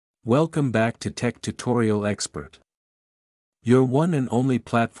Welcome back to Tech Tutorial Expert, your one and only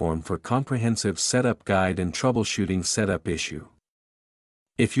platform for comprehensive setup guide and troubleshooting setup issue.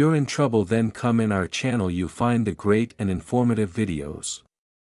 If you're in trouble, then come in our channel, you find the great and informative videos.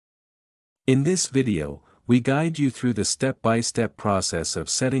 In this video, we guide you through the step-by-step process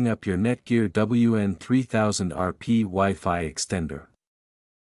of setting up your Netgear WN3000RP Wi-Fi extender.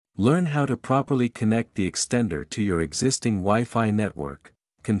 Learn how to properly connect the extender to your existing Wi-Fi network,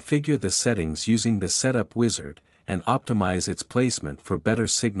 configure the settings using the Setup Wizard, and optimize its placement for better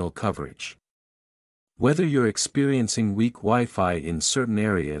signal coverage. Whether you're experiencing weak Wi-Fi in certain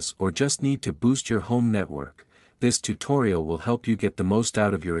areas or just need to boost your home network, this tutorial will help you get the most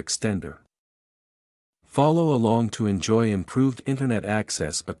out of your extender. Follow along to enjoy improved internet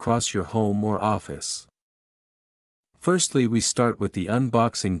access across your home or office. Firstly, we start with the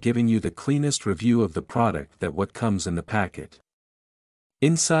unboxing, giving you the cleanest review of the product that what comes in the packet.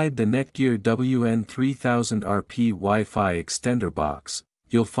 Inside the Netgear WN3000RP Wi-Fi extender box,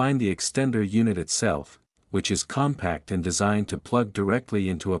 you'll find the extender unit itself, which is compact and designed to plug directly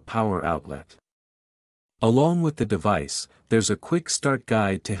into a power outlet. Along with the device, there's a quick start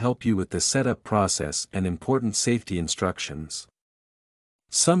guide to help you with the setup process and important safety instructions.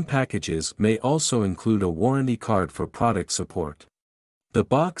 Some packages may also include a warranty card for product support. The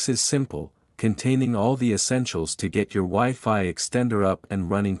box is simple, containing all the essentials to get your Wi-Fi extender up and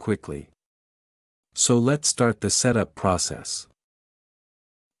running quickly. So let's start the setup process.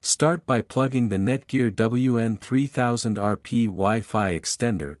 Start by plugging the Netgear WN3000RP Wi-Fi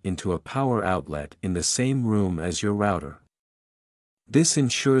extender into a power outlet in the same room as your router. This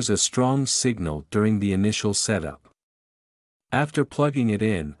ensures a strong signal during the initial setup. After plugging it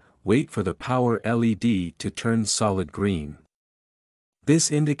in, wait for the power LED to turn solid green.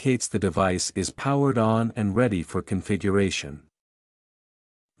 This indicates the device is powered on and ready for configuration.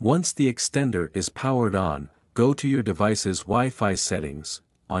 Once the extender is powered on, go to your device's Wi-Fi settings,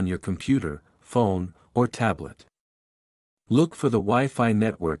 on your computer, phone, or tablet. Look for the Wi-Fi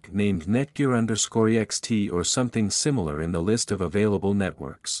network named Netgear_EXT or something similar in the list of available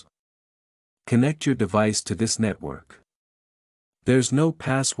networks. Connect your device to this network. There's no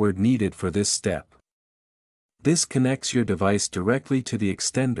password needed for this step. This connects your device directly to the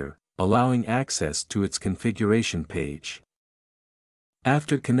extender, allowing access to its configuration page.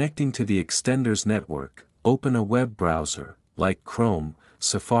 After connecting to the extender's network, open a web browser, like Chrome,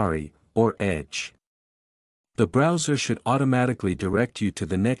 Safari, or Edge. The browser should automatically direct you to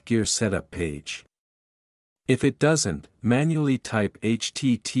the Netgear setup page. If it doesn't, manually type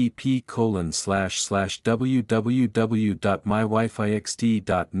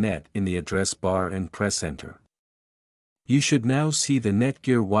http://www.mywifixd.net in the address bar and press enter. You should now see the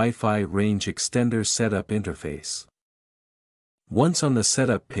Netgear Wi-Fi range extender setup interface. Once on the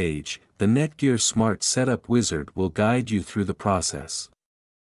setup page, the Netgear Smart Setup Wizard will guide you through the process.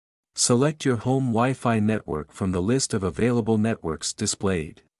 Select your home Wi-Fi network from the list of available networks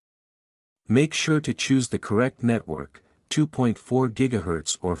displayed. Make sure to choose the correct network, 2.4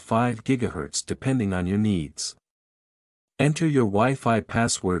 GHz or 5 GHz depending on your needs. Enter your Wi-Fi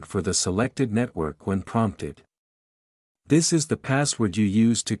password for the selected network when prompted. This is the password you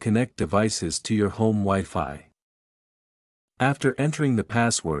use to connect devices to your home Wi-Fi. After entering the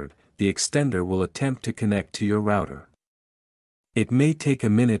password, the extender will attempt to connect to your router. It may take a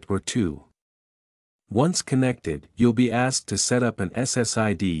minute or two. Once connected, you'll be asked to set up an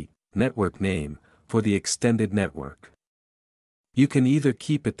SSID, network name, for the extended network. You can either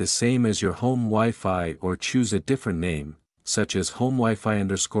keep it the same as your home Wi-Fi or choose a different name, such as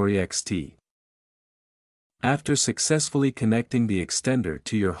HomeWiFi_EXT. After successfully connecting the extender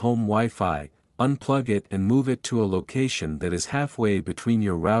to your home Wi-Fi, unplug it and move it to a location that is halfway between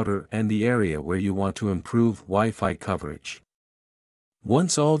your router and the area where you want to improve Wi-Fi coverage.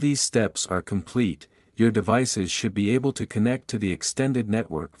 Once all these steps are complete, your devices should be able to connect to the extended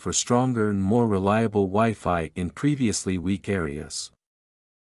network for stronger and more reliable Wi-Fi in previously weak areas.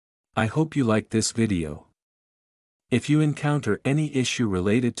 I hope you liked this video. If you encounter any issue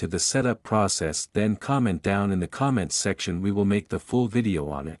related to the setup process, then comment down in the comments section, we will make the full video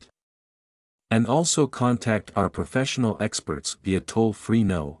on it. And also contact our professional experts via toll-free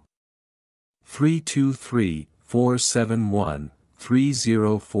No.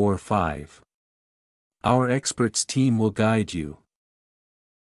 323-471-3045. Our experts team will guide you.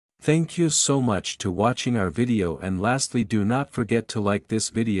 Thank you so much to watching our video, and lastly, do not forget to like this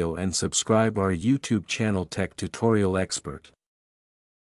video and subscribe our YouTube channel Tech Tutorial Expert.